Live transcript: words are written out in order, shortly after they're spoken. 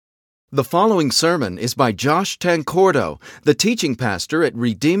The following sermon is by Josh Tancordo, the teaching pastor at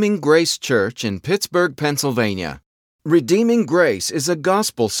Redeeming Grace Church in Pittsburgh, Pennsylvania. Redeeming Grace is a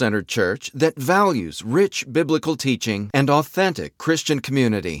gospel-centered church that values rich biblical teaching and authentic Christian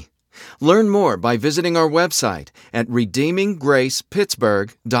community. Learn more by visiting our website at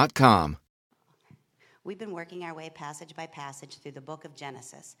redeeminggracepittsburgh.com. We've been working our way passage by passage through the book of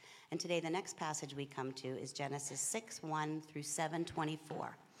Genesis, and today the next passage we come to is Genesis 6:1 through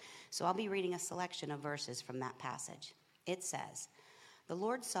 7:24. So I'll be reading a selection of verses from that passage. It says, "The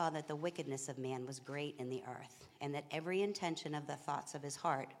Lord saw that the wickedness of man was great in the earth, and that every intention of the thoughts of his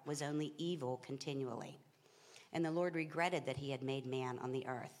heart was only evil continually. And the Lord regretted that he had made man on the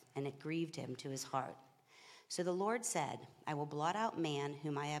earth, and it grieved him to his heart. So the Lord said, I will blot out man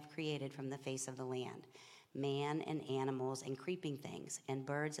whom I have created from the face of the land, man and animals and creeping things and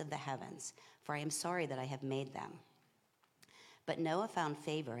birds of the heavens, for I am sorry that I have made them. But Noah found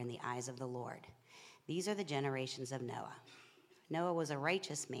favor in the eyes of the Lord. These are the generations of Noah. Noah was a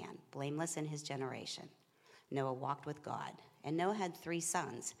righteous man, blameless in his generation. Noah walked with God, and Noah had 3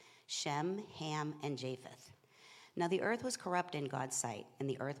 sons, Shem, Ham, and Japheth. Now the earth was corrupt in God's sight, and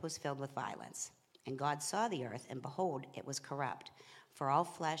the earth was filled with violence. And God saw the earth, and behold, it was corrupt, for all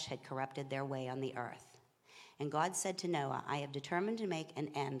flesh had corrupted their way on the earth. And God said to Noah, I have determined to make an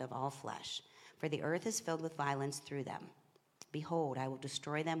end of all flesh, for the earth is filled with violence through them. Behold, I will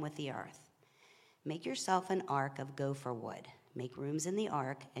destroy them with the earth. Make yourself an ark of gopher wood. Make rooms in the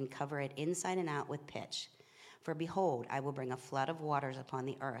ark, and cover it inside and out with pitch. For behold, I will bring a flood of waters upon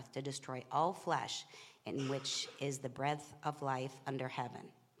the earth to destroy all flesh, in which is the breath of life under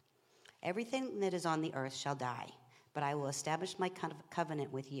heaven. Everything that is on the earth shall die, but I will establish my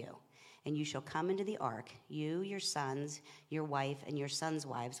covenant with you. And you shall come into the ark, you, your sons, your wife, and your sons'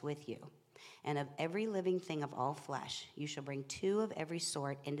 wives with you. And of every living thing of all flesh, you shall bring 2 of every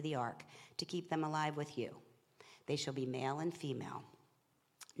sort into the ark to keep them alive with you. They shall be male and female.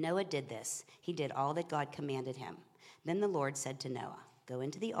 Noah did this. He did all that God commanded him. Then the Lord said to Noah, Go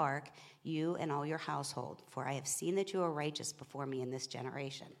into the ark, you and all your household, for I have seen that you are righteous before me in this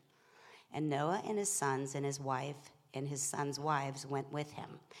generation. And Noah and his sons and his wife and his sons' wives went with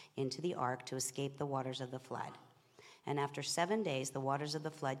him into the ark to escape the waters of the flood. And after 7 days, the waters of the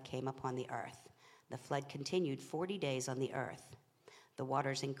flood came upon the earth. The flood continued 40 days on the earth. The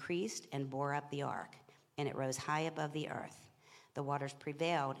waters increased and bore up the ark, and it rose high above the earth. The waters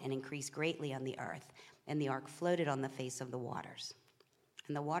prevailed and increased greatly on the earth, and the ark floated on the face of the waters.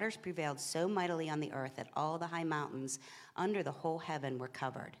 And the waters prevailed so mightily on the earth that all the high mountains under the whole heaven were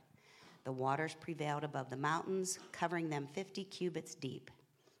covered. The waters prevailed above the mountains, covering them 50 cubits deep.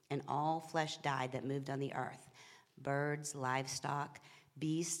 And all flesh died that moved on the earth, birds, livestock,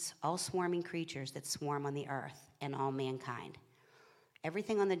 beasts, all swarming creatures that swarm on the earth, and all mankind.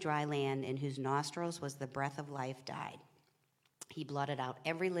 Everything on the dry land in whose nostrils was the breath of life died. He blotted out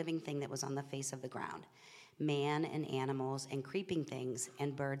every living thing that was on the face of the ground, man and animals and creeping things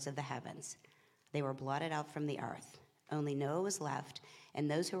and birds of the heavens. They were blotted out from the earth. Only Noah was left,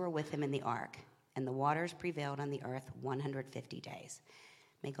 and those who were with him in the ark, and the waters prevailed on the earth 150 days.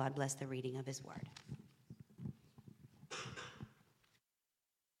 May God bless the reading of his word.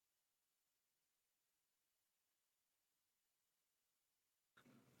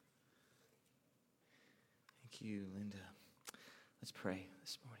 Thank you, Linda. Let's pray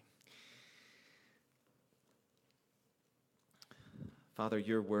this morning. Father,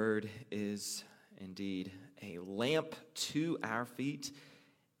 your word is indeed a lamp to our feet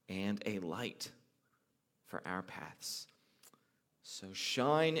and a light for our paths. So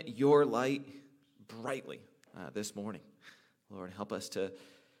shine your light brightly this morning. Lord, help us to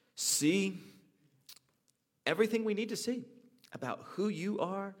see everything we need to see about who you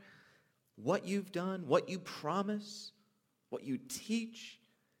are, what you've done, what you promise, what you teach,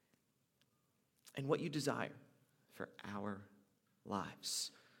 and what you desire for our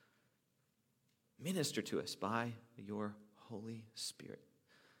lives. Minister to us by your Holy Spirit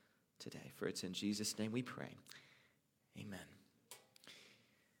today. For it's in Jesus' name we pray. Amen.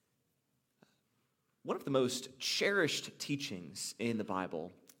 One of the most cherished teachings in the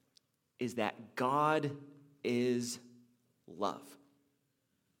Bible is that God is love.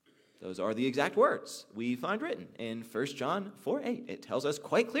 Those are the exact words we find written in 1 John 4:8. It tells us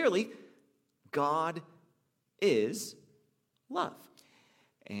quite clearly, God is love.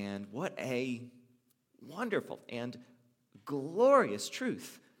 And what a wonderful and glorious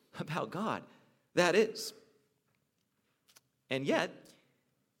truth about God that is. And yet,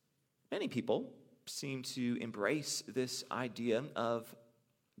 many people seem to embrace this idea of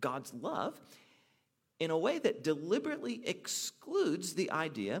God's love in a way that deliberately excludes the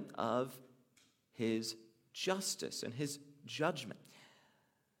idea of his justice and his judgment.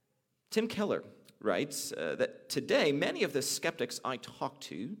 Tim Keller writes that today many of the skeptics I talk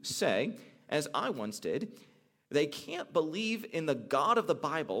to say, as I once did, they can't believe in the God of the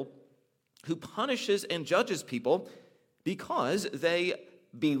Bible who punishes and judges people because they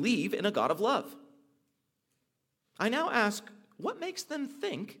believe in a God of love. I now ask, what makes them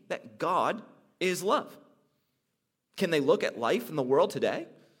think that God is love? Can they look at life in the world today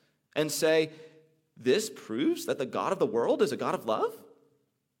and say, this proves that the God of the world is a God of love?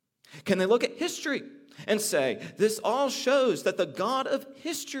 Can they look at history and say, this all shows that the God of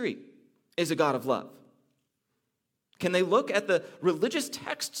history is a God of love? Can they look at the religious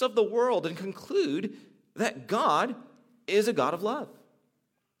texts of the world and conclude that God is a God of love?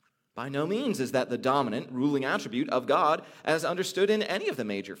 By no means is that the dominant ruling attribute of God as understood in any of the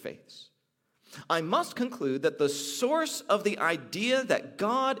major faiths. I must conclude that the source of the idea that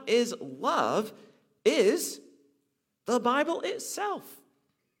God is love is the Bible itself.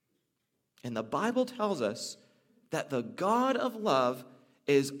 And the Bible tells us that the God of love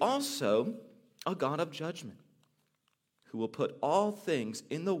is also a God of judgment, who will put all things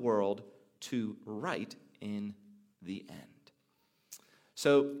in the world to right in the end.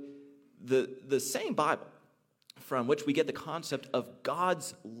 So the same Bible from which we get the concept of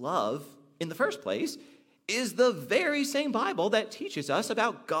God's love in the first place is the very same Bible that teaches us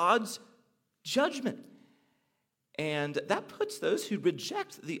about God's judgment. And that puts those who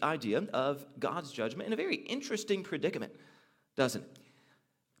reject the idea of God's judgment in a very interesting predicament, doesn't it?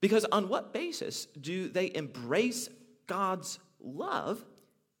 Because on what basis do they embrace God's love,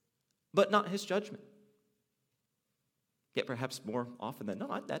 but not his judgment? Yet perhaps more often than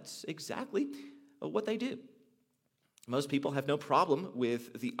not, that's exactly what they do. Most people have no problem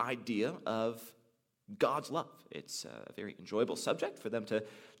with the idea of God's love. It's a very enjoyable subject for them to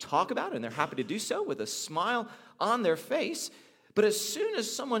talk about, and they're happy to do so with a smile on their face. But as soon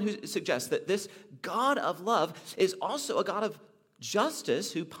as someone who suggests that this God of love is also a God of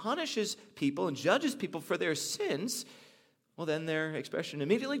justice who punishes people and judges people for their sins, well, then their expression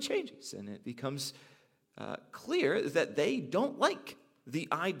immediately changes, and it becomes clear that they don't like the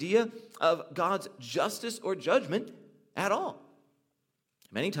idea of God's justice or judgment at all.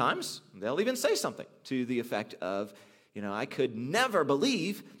 Many times, they'll even say something to the effect of, I could never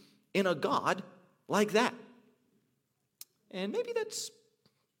believe in a God like that. And maybe that's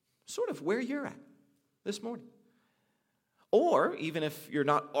sort of where you're at this morning. Or even if you're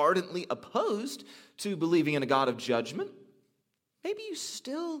not ardently opposed to believing in a God of judgment, maybe you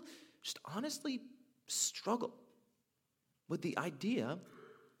still just honestly struggle with the idea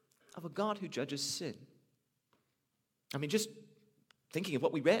of a God who judges sin. I mean, just thinking of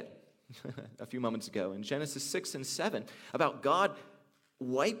what we read a few moments ago in Genesis 6 and 7 about God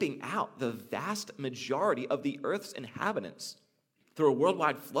wiping out the vast majority of the earth's inhabitants through a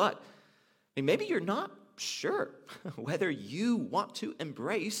worldwide flood. I mean, maybe you're not sure whether you want to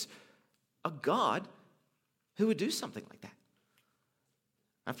embrace a God who would do something like that.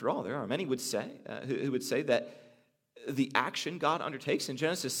 After all, there are many who would say that the action God undertakes in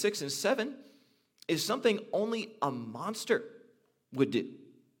Genesis 6 and 7 is something only a monster would do.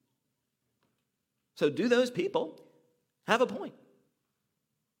 So do those people have a point?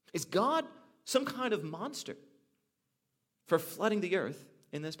 Is God some kind of monster for flooding the earth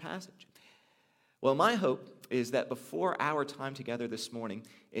in this passage? Well, my hope is that before our time together this morning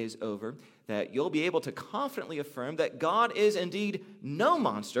is over, that you'll be able to confidently affirm that God is indeed no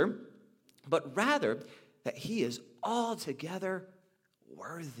monster, but rather that he is altogether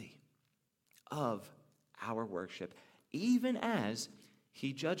worthy of our worship, even as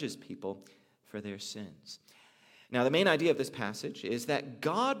he judges people for their sins. Now, the main idea of this passage is that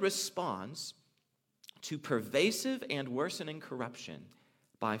God responds to pervasive and worsening corruption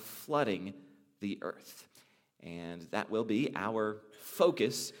by flooding the earth. And that will be our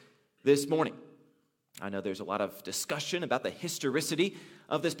focus this morning. I know there's a lot of discussion about the historicity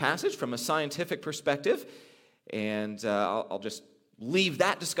of this passage from a scientific perspective, and I'll just leave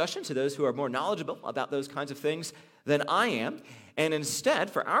that discussion to those who are more knowledgeable about those kinds of things than I am. And instead,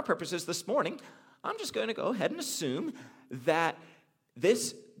 for our purposes this morning, I'm just going to go ahead and assume that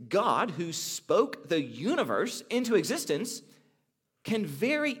this God who spoke the universe into existence can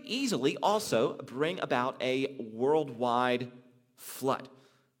very easily also bring about a worldwide flood.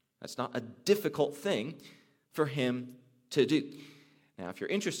 That's not a difficult thing for him to do. Now, if you're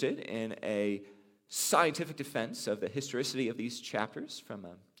interested in a scientific defense of the historicity of these chapters from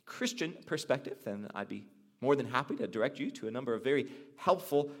a Christian perspective, then I'd be more than happy to direct you to a number of very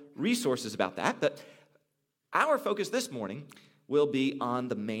helpful resources about that. But Our focus this morning will be on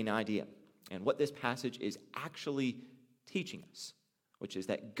the main idea and what this passage is actually teaching us, which is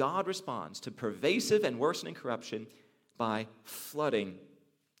that God responds to pervasive and worsening corruption by flooding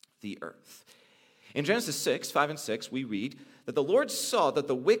the earth. In Genesis 6, 5 and 6, we read that the Lord saw that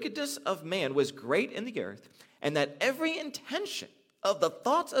the wickedness of man was great in the earth, and that every intention of the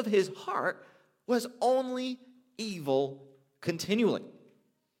thoughts of his heart was only evil continually.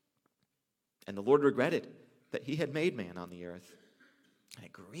 And the Lord regretted that he had made man on the earth, and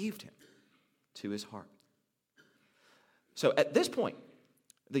it grieved him to his heart. So at this point,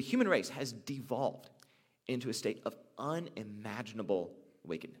 the human race has devolved into a state of unimaginable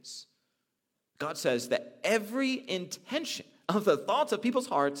wickedness. God says that every intention of the thoughts of people's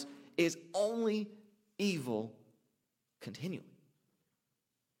hearts is only evil continually.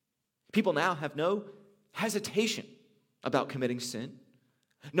 People now have no hesitation about committing sin,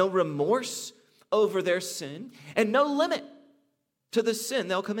 no remorse over their sin, and no limit to the sin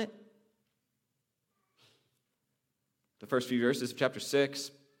they'll commit. The first few verses of chapter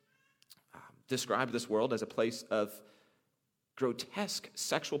 6 describe this world as a place of grotesque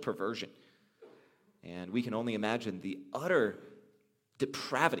sexual perversion. And we can only imagine the utter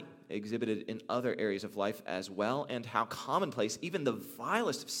depravity exhibited in other areas of life as well, and how commonplace even the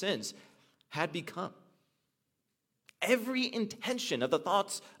vilest of sins had become. Every intention of the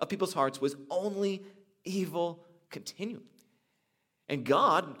thoughts of people's hearts was only evil continually. And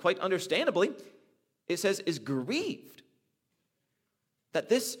God, quite understandably, it says, is grieved that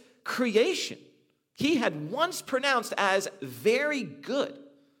this creation he had once pronounced as very good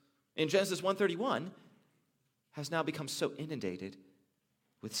in Genesis 1:31 has now become so inundated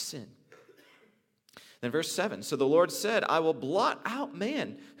with sin. Then verse 7, so the Lord said, I will blot out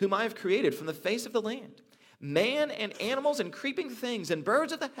man whom I have created from the face of the land, man and animals and creeping things and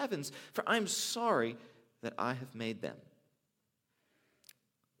birds of the heavens, for I am sorry that I have made them.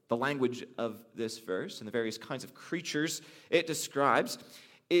 The language of this verse and the various kinds of creatures it describes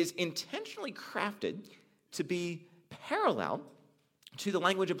is intentionally crafted to be parallel to the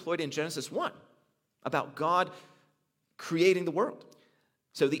language employed in Genesis 1 about God creating the world.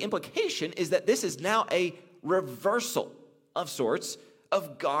 So the implication is that this is now a reversal of sorts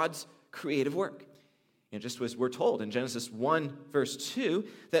of God's creative work. And just as we're told in Genesis 1, verse 2,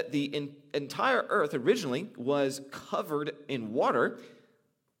 that the entire earth originally was covered in water,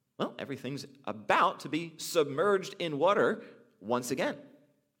 well, everything's about to be submerged in water once again.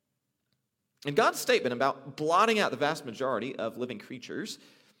 And God's statement about blotting out the vast majority of living creatures,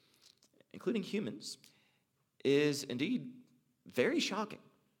 including humans, is indeed very shocking.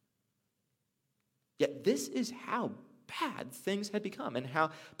 Yet this is how bad things had become and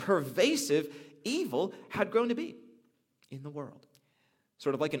how pervasive evil had grown to be in the world.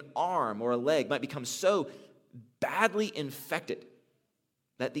 Sort of like an arm or a leg might become so badly infected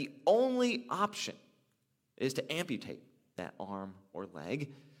that the only option is to amputate that arm or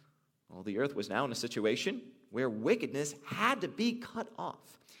leg. Well, the earth was now in a situation where wickedness had to be cut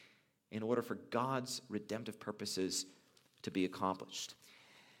off in order for God's redemptive purposes to be accomplished.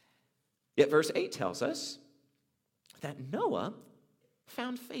 Yet verse 8 tells us that Noah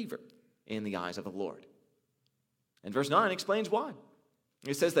found favor in the eyes of the Lord. And verse 9 explains why.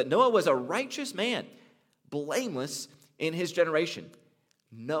 It says that Noah was a righteous man, blameless in his generation.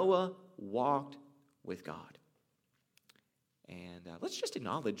 Noah walked with God. And let's just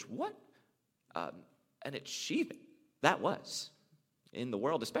acknowledge what an achievement that was in the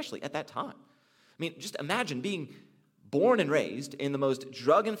world, especially at that time. I mean, just imagine being born and raised in the most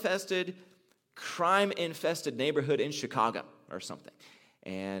drug-infested, crime-infested neighborhood in Chicago or something.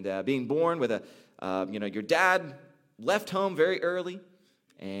 And being born with your dad left home very early,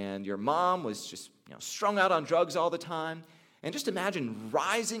 and your mom was just strung out on drugs all the time. And just imagine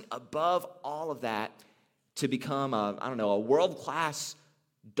rising above all of that to become a world-class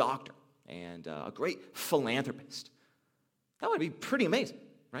doctor and a great philanthropist. That would be pretty amazing,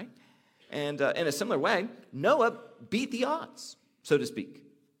 right? And in a similar way, Noah beat the odds, so to speak,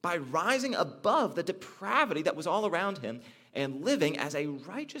 by rising above the depravity that was all around him and living as a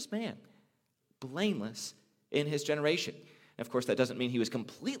righteous man, blameless in his generation. And of course, that doesn't mean he was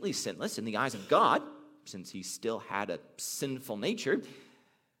completely sinless in the eyes of God, since he still had a sinful nature.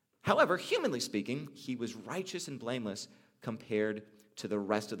 However, humanly speaking, he was righteous and blameless compared to the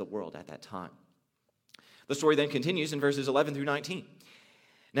rest of the world at that time. The story then continues in verses 11 through 19.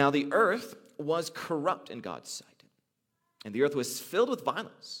 Now the earth was corrupt in God's sight, and the earth was filled with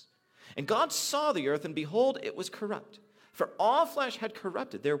violence. And God saw the earth, and behold, it was corrupt, for all flesh had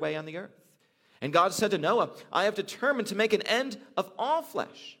corrupted their way on the earth. And God said to Noah, I have determined to make an end of all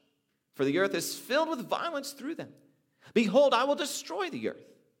flesh, for the earth is filled with violence through them. Behold, I will destroy the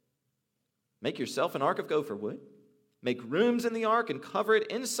earth. Make yourself an ark of gopher wood. Make rooms in the ark and cover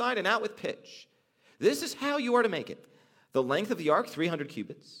it inside and out with pitch. This is how you are to make it. The length of the ark, 300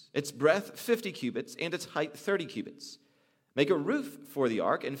 cubits, its breadth, 50 cubits, and its height, 30 cubits. Make a roof for the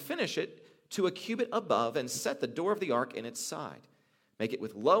ark and finish it to a cubit above and set the door of the ark in its side. Make it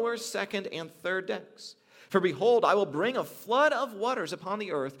with lower, second, and third decks. For behold, I will bring a flood of waters upon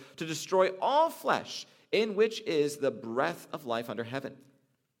the earth to destroy all flesh, in which is the breath of life under heaven.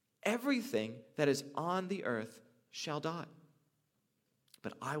 Everything that is on the earth shall die.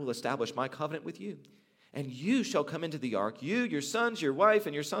 But I will establish my covenant with you, and you shall come into the ark, you, your sons, your wife,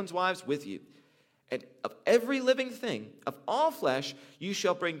 and your sons' wives with you. And of every living thing, of all flesh, you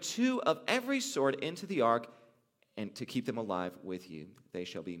shall bring 2 of every sort into the ark, and to keep them alive with you. They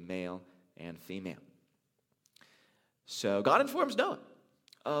shall be male and female. So God informs Noah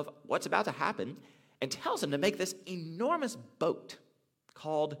of what's about to happen and tells him to make this enormous boat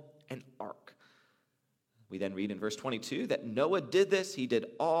called an ark. We then read in verse 22 that Noah did this. He did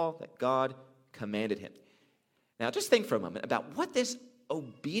all that God commanded him. Now, just think for a moment about what this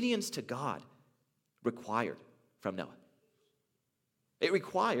obedience to God required from Noah. It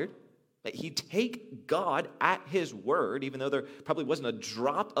required that he take God at his word, even though there probably wasn't a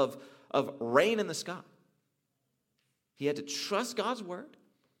drop of rain in the sky. He had to trust God's word,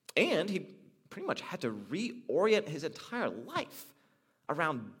 and he pretty much had to reorient his entire life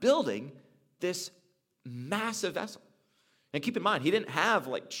around building this massive vessel. And keep in mind, he didn't have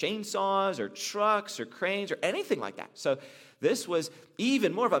like chainsaws or trucks or cranes or anything like that. So this was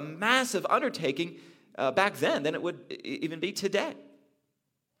even more of a massive undertaking back then than it would even be today.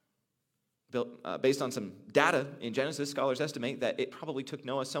 Based on some data in Genesis, scholars estimate that it probably took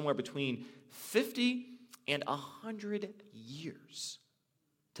Noah somewhere between 50 and 100 years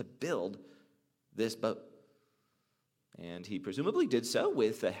to build this boat. And he presumably did so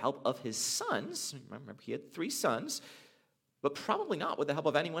with the help of his sons. Remember, he had 3 sons, but probably not with the help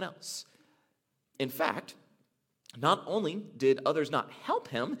of anyone else. In fact, not only did others not help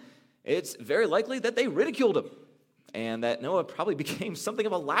him, it's very likely that they ridiculed him, and that Noah probably became something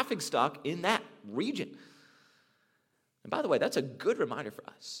of a laughingstock in that region. And by the way, that's a good reminder for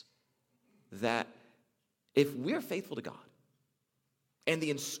us that if we're faithful to God, and the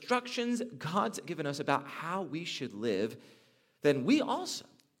instructions God's given us about how we should live, then we also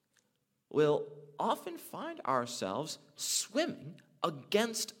will often find ourselves swimming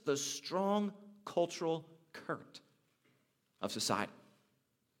against the strong cultural current of society.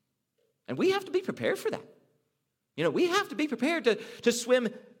 And we have to be prepared for that. We have to be prepared to swim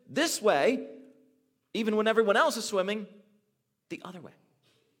this way, even when everyone else is swimming the other way,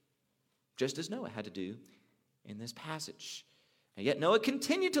 just as Noah had to do in this passage. And yet Noah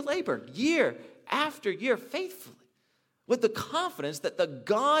continued to labor year after year faithfully with the confidence that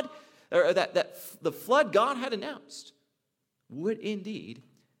that the flood God had announced would indeed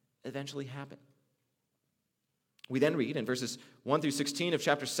eventually happen. We then read in verses 1 through 16 of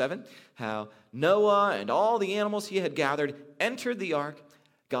chapter 7 how Noah and all the animals he had gathered entered the ark.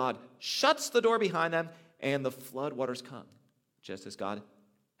 God shuts the door behind them, and the flood waters come, just as God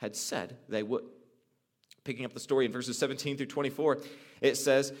had said they would. Picking up the story in verses 17 through 24, it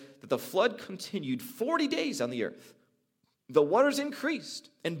says that the flood continued 40 days on the earth. The waters increased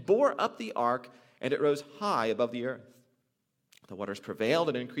and bore up the ark, and it rose high above the earth. The waters prevailed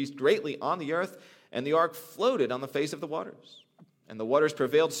and increased greatly on the earth, and the ark floated on the face of the waters. And the waters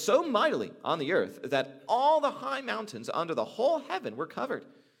prevailed so mightily on the earth that all the high mountains under the whole heaven were covered.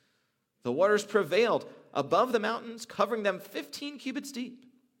 The waters prevailed above the mountains, covering them 15 cubits deep.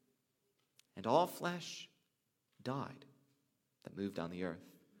 And all flesh died that moved on the earth.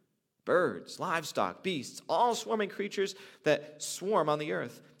 Birds, livestock, beasts, all swarming creatures that swarm on the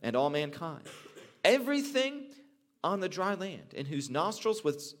earth, and all mankind. Everything on the dry land in whose nostrils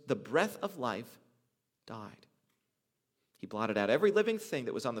was the breath of life died. He blotted out every living thing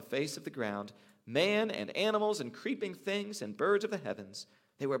that was on the face of the ground, man and animals and creeping things and birds of the heavens.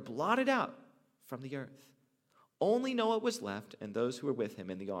 They were blotted out from the earth. Only Noah was left and those who were with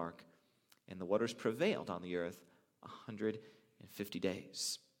him in the ark. And the waters prevailed on the earth 150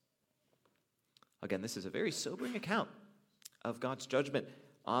 days. Again, this is a very sobering account of God's judgment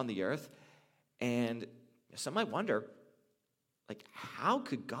on the earth. And some might wonder, how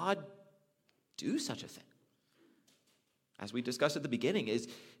could God do such a thing? As we discussed at the beginning, is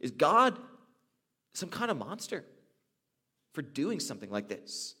God some kind of monster for doing something like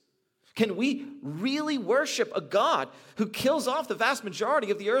this? Can we really worship a God who kills off the vast majority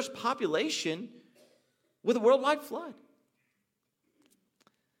of the earth's population with a worldwide flood?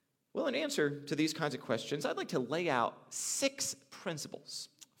 Well, in answer to these kinds of questions, I'd like to lay out 6 principles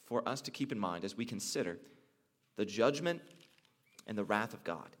for us to keep in mind as we consider the judgment and the wrath of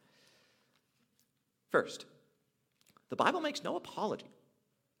God. First, the Bible makes no apology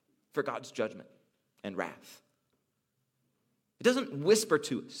for God's judgment and wrath. It doesn't whisper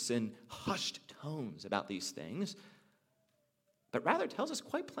to us in hushed tones about these things, but rather tells us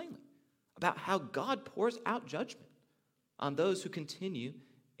quite plainly about how God pours out judgment on those who continue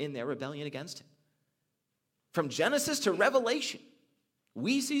in their rebellion against him. From Genesis to Revelation,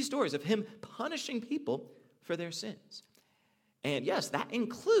 we see stories of him punishing people for their sins. And yes, that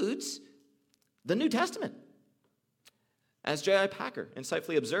includes the New Testament. As J.I. Packer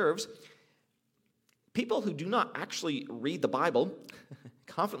insightfully observes, people who do not actually read the Bible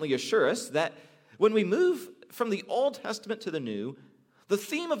confidently assure us that when we move from the Old Testament to the New, the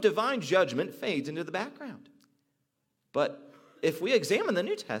theme of divine judgment fades into the background. But if we examine the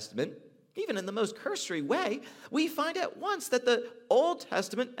New Testament, even in the most cursory way, we find at once that the Old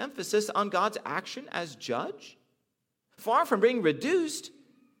Testament emphasis on God's action as judge, far from being reduced,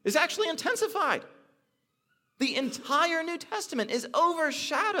 is actually intensified. The entire New Testament is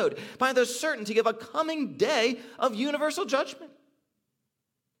overshadowed by the certainty of a coming day of universal judgment,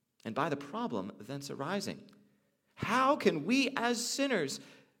 and by the problem thence arising. How can we as sinners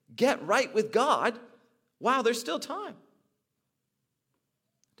get right with God while there's still time?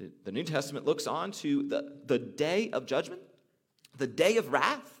 The New Testament looks on to the day of judgment, the day of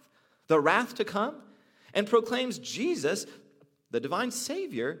wrath, the wrath to come, and proclaims Jesus, the divine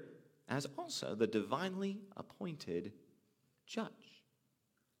Savior, as also the divinely appointed judge.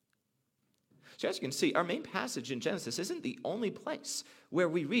 So as you can see, our main passage in Genesis isn't the only place where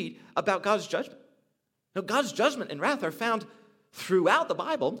we read about God's judgment. No, God's judgment and wrath are found throughout the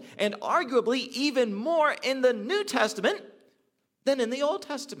Bible, and arguably even more in the New Testament than in the Old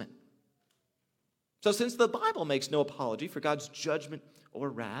Testament. So since the Bible makes no apology for God's judgment or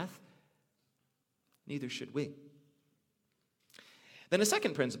wrath, neither should we. Then a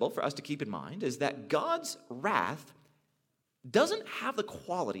second principle for us to keep in mind is that God's wrath doesn't have the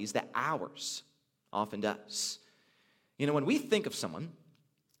qualities that ours often does. You know, when we think of someone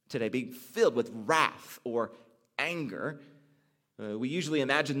today being filled with wrath or anger, we usually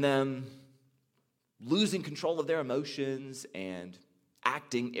imagine them losing control of their emotions and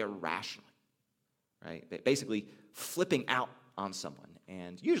acting irrationally, right? Basically flipping out on someone,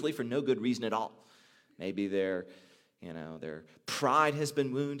 and usually for no good reason at all. Maybe their pride has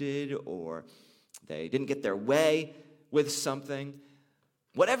been wounded, or they didn't get their way with something.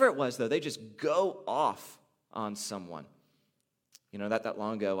 Whatever it was, though, they just go off on someone. You know, that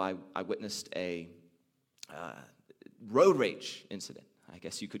long ago, I witnessed a road rage incident, I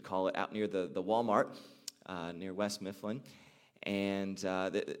guess you could call it, out near the Walmart near West Mifflin. And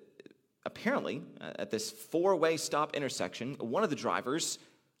apparently, at this 4-way stop intersection, one of the drivers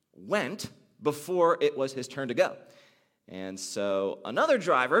went before it was his turn to go. And so another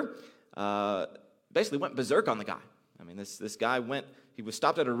driver basically went berserk on the guy. I mean, this guy he was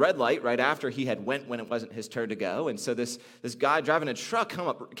stopped at a red light right after he had went when it wasn't his turn to go. And so this guy driving a truck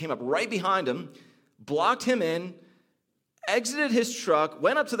came up right behind him, blocked him in, exited his truck,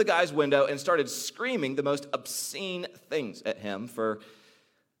 went up to the guy's window, and started screaming the most obscene things at him for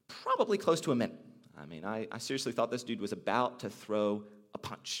probably close to a minute. I mean, I seriously thought this dude was about to throw a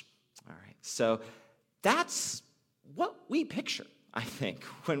punch. All right, so that's what we picture, I think,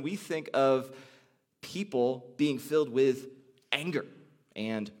 when we think of people being filled with anger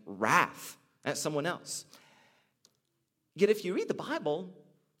and wrath at someone else. Yet if you read the Bible,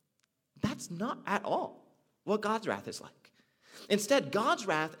 that's not at all what God's wrath is like. Instead, God's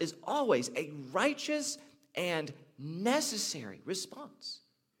wrath is always a righteous and necessary response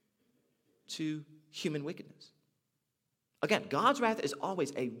to human wickedness. Again, God's wrath is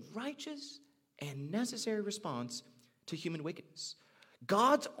always a righteous and necessary response to human wickedness.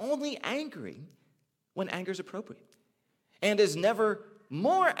 God's only angry when anger is appropriate, and is never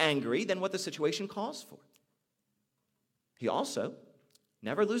more angry than what the situation calls for. He also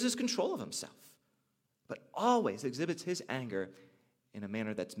never loses control of himself, but always exhibits his anger in a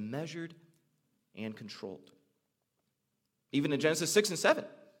manner that's measured and controlled. Even in Genesis 6 and 7,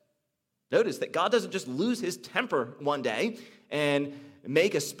 notice that God doesn't just lose his temper one day and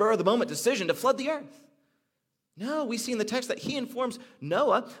make a spur-of-the-moment decision to flood the earth. No, we see in the text that he informs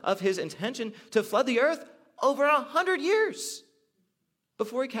Noah of his intention to flood the earth over 100 years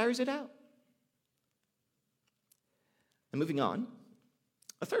before he carries it out. And moving on,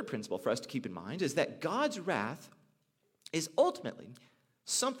 a third principle for us to keep in mind is that God's wrath is ultimately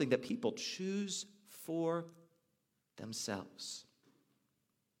something that people choose for themselves.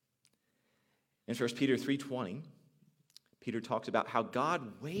 In 1 Peter 3:20, Peter talks about how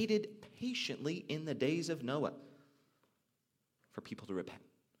God waited patiently in the days of Noah for people to repent.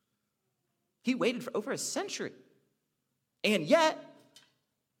 He waited for over a century, and yet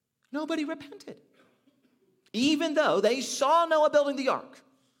nobody repented. Even though they saw Noah building the ark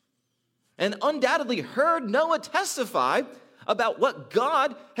and undoubtedly heard Noah testify about what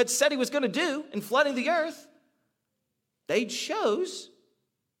God had said he was going to do in flooding the earth, they chose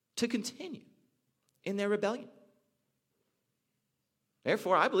to continue in their rebellion.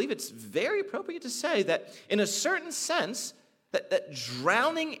 Therefore, I believe it's very appropriate to say that in a certain sense, that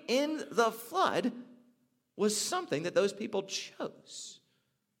drowning in the flood was something that those people chose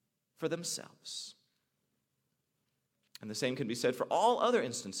for themselves. And the same can be said for all other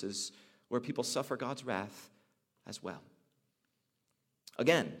instances where people suffer God's wrath as well.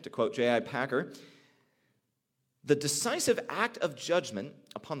 Again, to quote J.I. Packer, the decisive act of judgment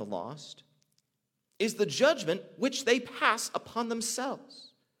upon the lost is the judgment which they pass upon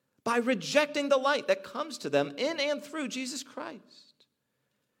themselves by rejecting the light that comes to them in and through Jesus Christ.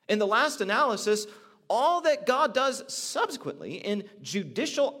 In the last analysis, all that God does subsequently in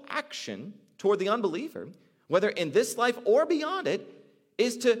judicial action toward the unbeliever, whether in this life or beyond it,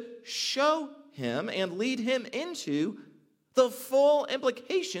 is to show him and lead him into the full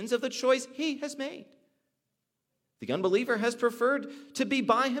implications of the choice he has made. The unbeliever has preferred to be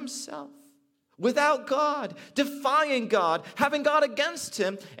by himself, without God, defying God, having God against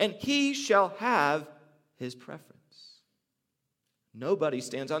him, and he shall have his preference. Nobody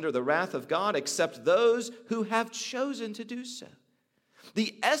stands under the wrath of God except those who have chosen to do so.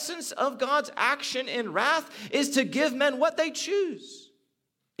 The essence of God's action in wrath is to give men what they choose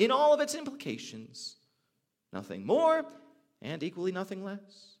in all of its implications. Nothing more and equally nothing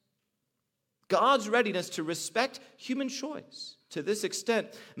less. God's readiness to respect human choice to this extent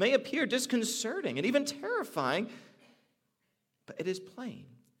may appear disconcerting and even terrifying, but it is plain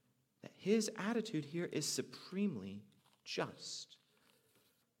that his attitude here is supremely just.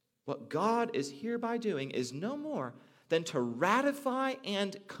 What God is hereby doing is no more than to ratify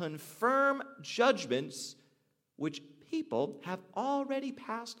and confirm judgments which people have already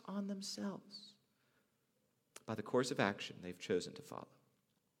passed on themselves by the course of action they've chosen to follow.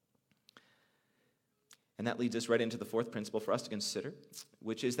 And that leads us right into the fourth principle for us to consider,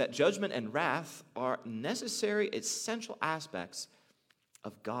 which is that judgment and wrath are necessary, essential aspects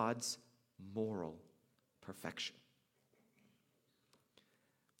of God's moral perfection.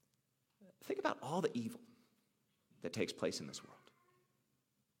 Think about all the evil that takes place in this world.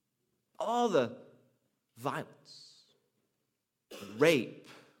 All the violence, rape,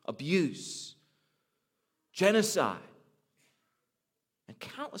 abuse, genocide, and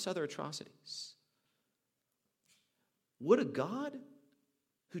countless other atrocities. Would a God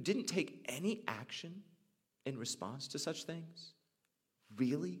who didn't take any action in response to such things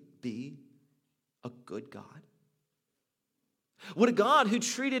really be a good God? Would a God who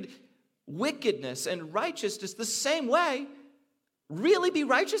treated wickedness and righteousness the same way really be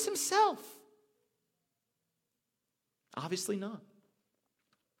righteous himself? Obviously not.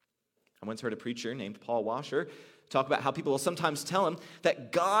 I once heard a preacher named Paul Washer talk about how people will sometimes tell him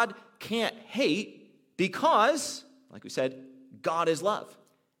that God can't hate because, like we said, God is love.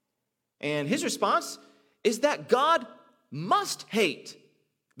 And his response is that God must hate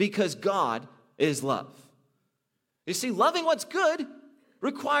because God is love. You see, loving what's good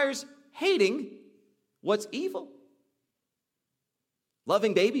requires hating what's evil.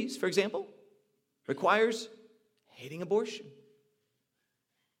 Loving babies, for example, requires hating abortion.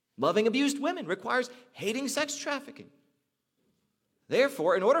 Loving abused women requires hating sex trafficking.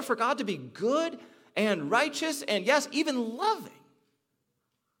 Therefore, in order for God to be good and righteous and, yes, even loving,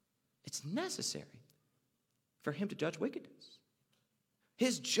 it's necessary for him to judge wickedness.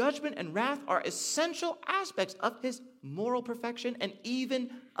 His judgment and wrath are essential aspects of his moral perfection and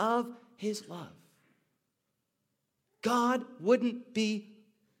even of his love. God wouldn't be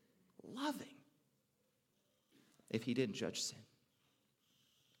loving if he didn't judge sin.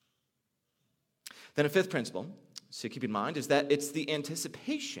 Then a fifth principle to keep in mind is that it's the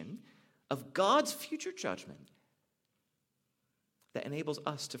anticipation of God's future judgment that enables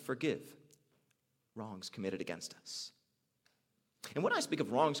us to forgive wrongs committed against us. And when I speak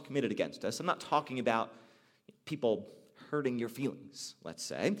of wrongs committed against us, I'm not talking about people hurting your feelings, let's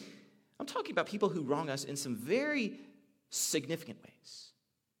say. I'm talking about people who wrong us in some very significant ways.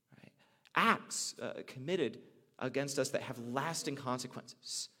 Right? Acts committed against us that have lasting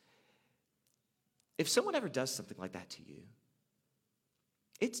consequences. If someone ever does something like that to you,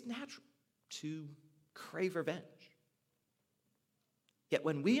 it's natural to crave revenge. Yet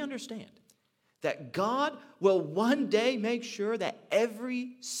when we understand that God will one day make sure that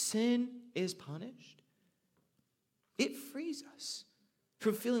every sin is punished, it frees us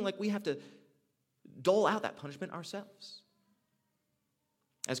from feeling like we have to dole out that punishment ourselves.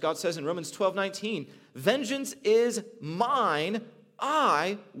 As God says in Romans 12:19, vengeance is mine,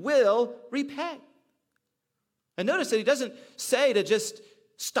 I will repay. And notice that he doesn't say to just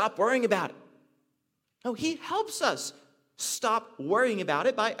stop worrying about it. No, he helps us stop worrying about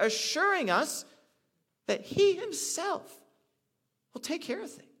it by assuring us that he himself will take care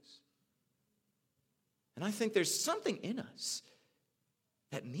of things. And I think there's something in us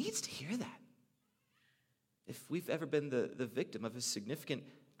that needs to hear that. If we've ever been the victim of a significant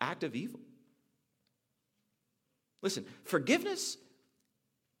act of evil. Listen, forgiveness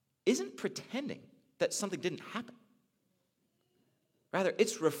isn't pretending that something didn't happen. Rather,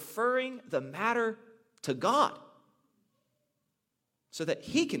 it's referring the matter to God so that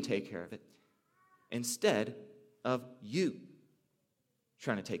he can take care of it instead of you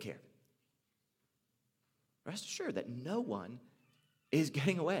trying to take care of it. Rest assured that no one is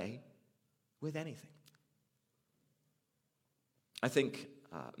getting away with anything. I think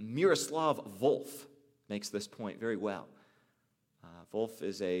Miroslav Volf makes this point very well. Volf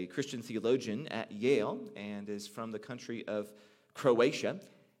is a Christian theologian at Yale and is from the country of Croatia.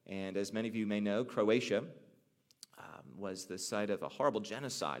 And as many of you may know, Croatia was the site of a horrible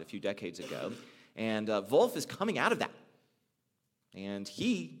genocide a few decades ago. And Volf is coming out of that. And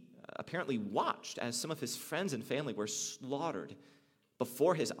he apparently watched as some of his friends and family were slaughtered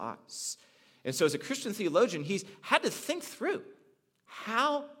before his eyes. And so as a Christian theologian, he's had to think through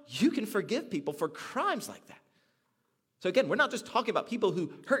how you can forgive people for crimes like that. So again, we're not just talking about people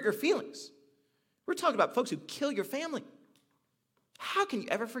who hurt your feelings. We're talking about folks who kill your family. How can you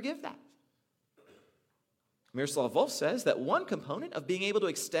ever forgive that? Miroslav Volf says that one component of being able to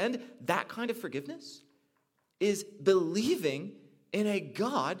extend that kind of forgiveness is believing in a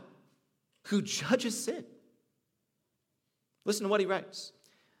God who judges sin. Listen to what he writes.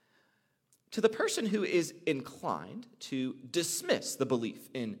 To the person who is inclined to dismiss the belief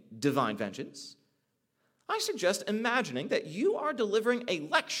in divine vengeance, I suggest imagining that you are delivering a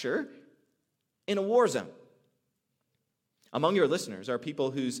lecture in a war zone. Among your listeners are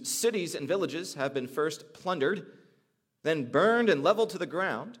people whose cities and villages have been first plundered, then burned and leveled to the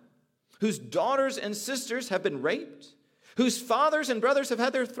ground, whose daughters and sisters have been raped, whose fathers and brothers have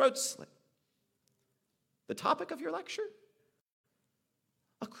had their throats slit. The topic of your lecture?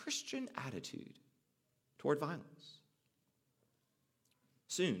 A Christian attitude toward violence.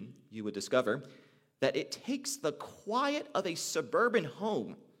 Soon you would discover that it takes the quiet of a suburban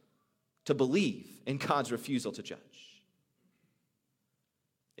home to believe in God's refusal to judge.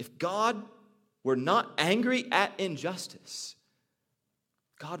 If God were not angry at injustice,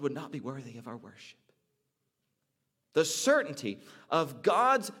 God would not be worthy of our worship. The certainty of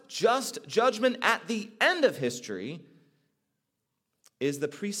God's just judgment at the end of history is the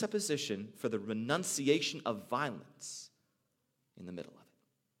presupposition for the renunciation of violence in the middle of it.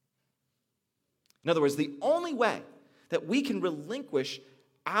 In other words, the only way that we can relinquish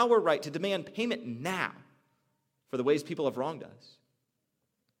our right to demand payment now for the ways people have wronged us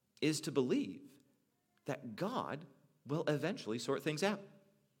is to believe that God will eventually sort things out.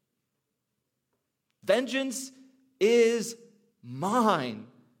 Vengeance is mine.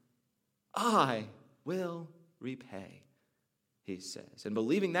 I will repay, he says. And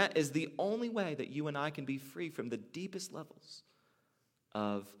believing that is the only way that you and I can be free from the deepest levels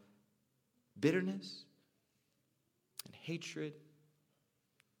of bitterness and hatred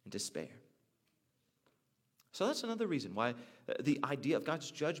and despair. So that's another reason why the idea of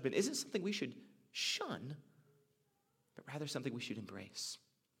God's judgment isn't something we should shun, but rather something we should embrace.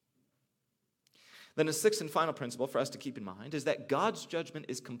 Then a sixth and final principle for us to keep in mind is that God's judgment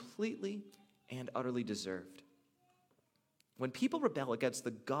is completely and utterly deserved. When people rebel against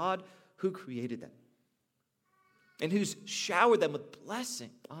the God who created them and who's showered them with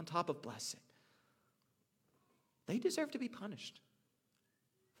blessing on top of blessing, they deserve to be punished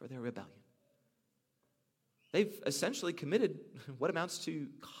for their rebellion. They've essentially committed what amounts to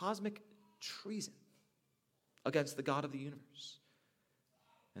cosmic treason against the God of the universe.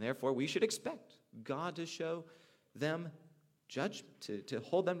 And therefore, we should expect God to show them judgment, to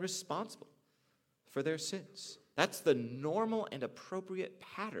hold them responsible for their sins. That's the normal and appropriate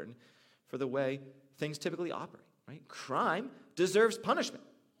pattern for the way things typically operate, right? Crime deserves punishment.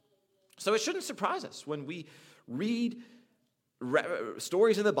 So it shouldn't surprise us when we read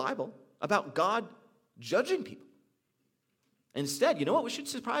stories in the Bible about God judging people. Instead, you know what should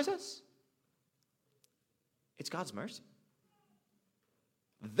surprise us? It's God's mercy.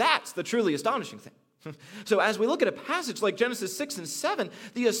 That's the truly astonishing thing. So as we look at a passage like Genesis 6 and 7,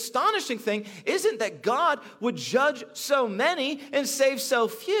 the astonishing thing isn't that God would judge so many and save so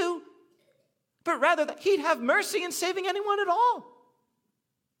few, but rather that he'd have mercy in saving anyone at all.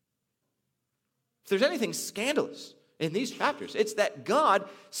 If there's anything scandalous in these chapters, it's that God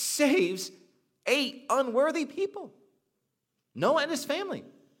saves 8 unworthy people, Noah and his family,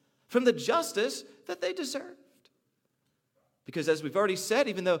 from the justice that they deserved. Because as we've already said,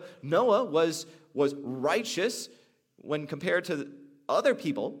 even though Noah was righteous when compared to other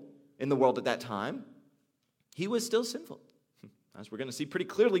people in the world at that time, he was still sinful, as we're going to see pretty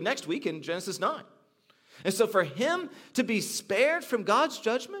clearly next week in Genesis 9. And so for him to be spared from God's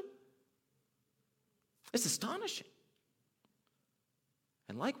judgment, it's astonishing.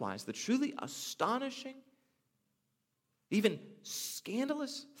 And likewise, the truly astonishing, even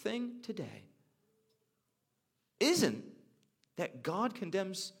scandalous thing today isn't that God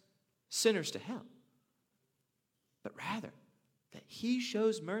condemns sinners to hell, but rather that he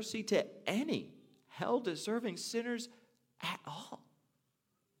shows mercy to any hell-deserving sinners at all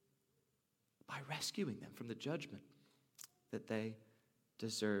by rescuing them from the judgment that they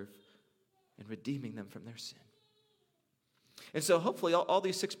deserve and redeeming them from their sin. And so hopefully all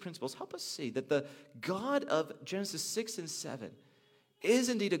these 6 principles help us see that the God of Genesis 6 and 7 is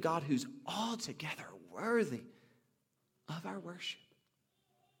indeed a God who's altogether worthy of our worship,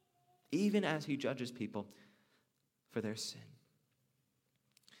 even as he judges people for their sin.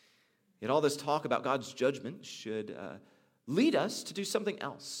 Yet all this talk about God's judgment should lead us to do something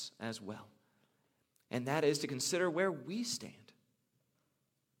else as well, and that is to consider where we stand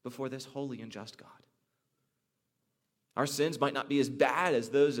before this holy and just God. Our sins might not be as bad as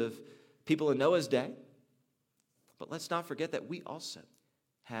those of people in Noah's day, but let's not forget that we also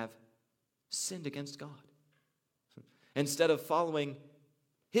have sinned against God. Instead of following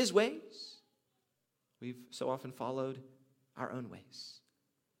his ways, we've so often followed our own ways.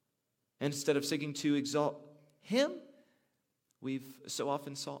 Instead of seeking to exalt him, we've so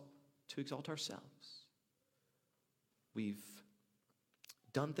often sought to exalt ourselves. We've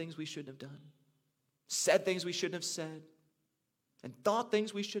done things we shouldn't have done, said things we shouldn't have said, and thought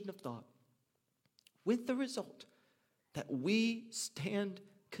things we shouldn't have thought, with the result that we stand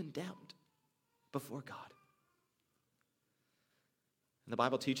condemned before God. And the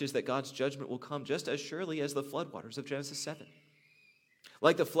Bible teaches that God's judgment will come just as surely as the floodwaters of Genesis 7.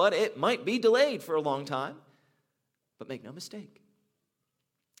 Like the flood, it might be delayed for a long time, but make no mistake,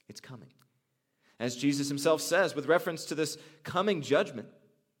 it's coming. As Jesus himself says with reference to this coming judgment,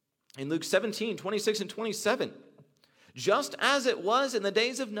 in Luke 17, 26 and 27, just as it was in the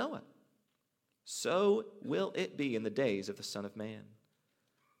days of Noah, so will it be in the days of the Son of Man.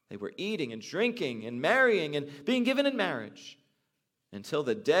 They were eating and drinking and marrying and being given in marriage until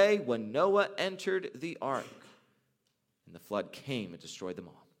the day when Noah entered the ark and the flood came and destroyed them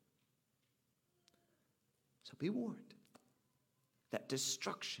all. So be warned that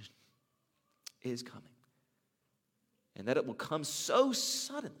destruction is coming. And that it will come so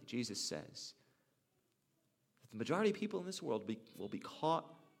suddenly, Jesus says, that the majority of people in this world will be caught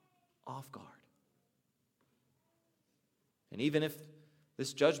off guard. And even if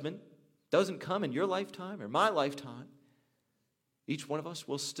this judgment doesn't come in your lifetime or my lifetime, each one of us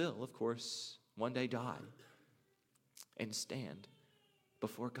will still, of course, one day die and stand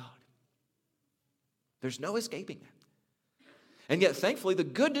before God. There's no escaping that. And yet, thankfully, the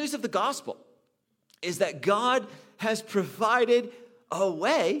good news of the gospel is that God has provided a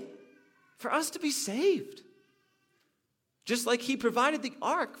way for us to be saved. Just like he provided the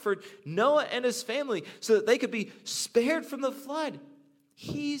ark for Noah and his family so that they could be spared from the flood,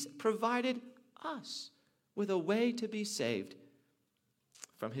 he's provided us with a way to be saved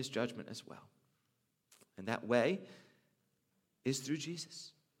from his judgment as well. And that way is through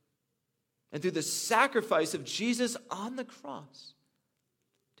Jesus. And through the sacrifice of Jesus on the cross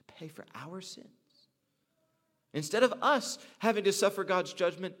to pay for our sins. Instead of us having to suffer God's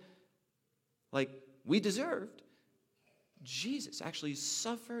judgment like we deserved, Jesus actually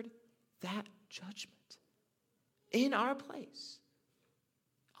suffered that judgment in our place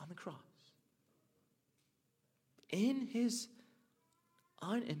on the cross. In his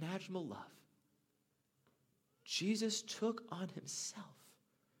unimaginable love, Jesus took on himself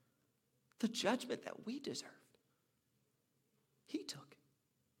the judgment that we deserved. He took it.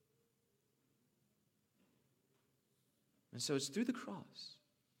 And so it's through the cross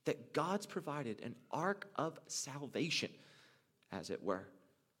that God's provided an ark of salvation, as it were,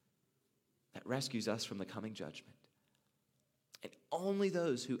 that rescues us from the coming judgment. And only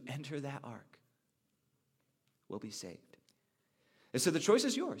those who enter that ark will be saved. And so the choice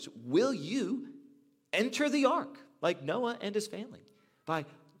is yours. Will you enter the ark like Noah and his family by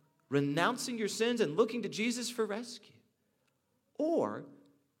renouncing your sins and looking to Jesus for rescue? Or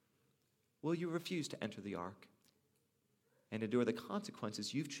will you refuse to enter the ark and endure the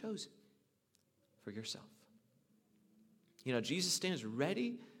consequences you've chosen for yourself? You know, Jesus stands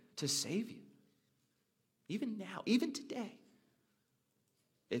ready to save you, even now, even today,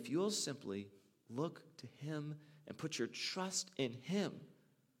 if you'll simply look to him and put your trust in him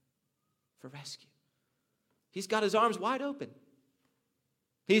for rescue. He's got his arms wide open.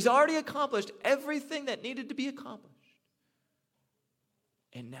 He's already accomplished everything that needed to be accomplished,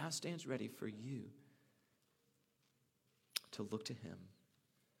 and now stands ready for you to look to him,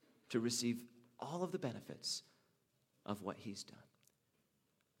 to receive all of the benefits of what he's done.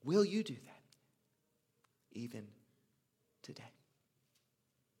 Will you do that even today?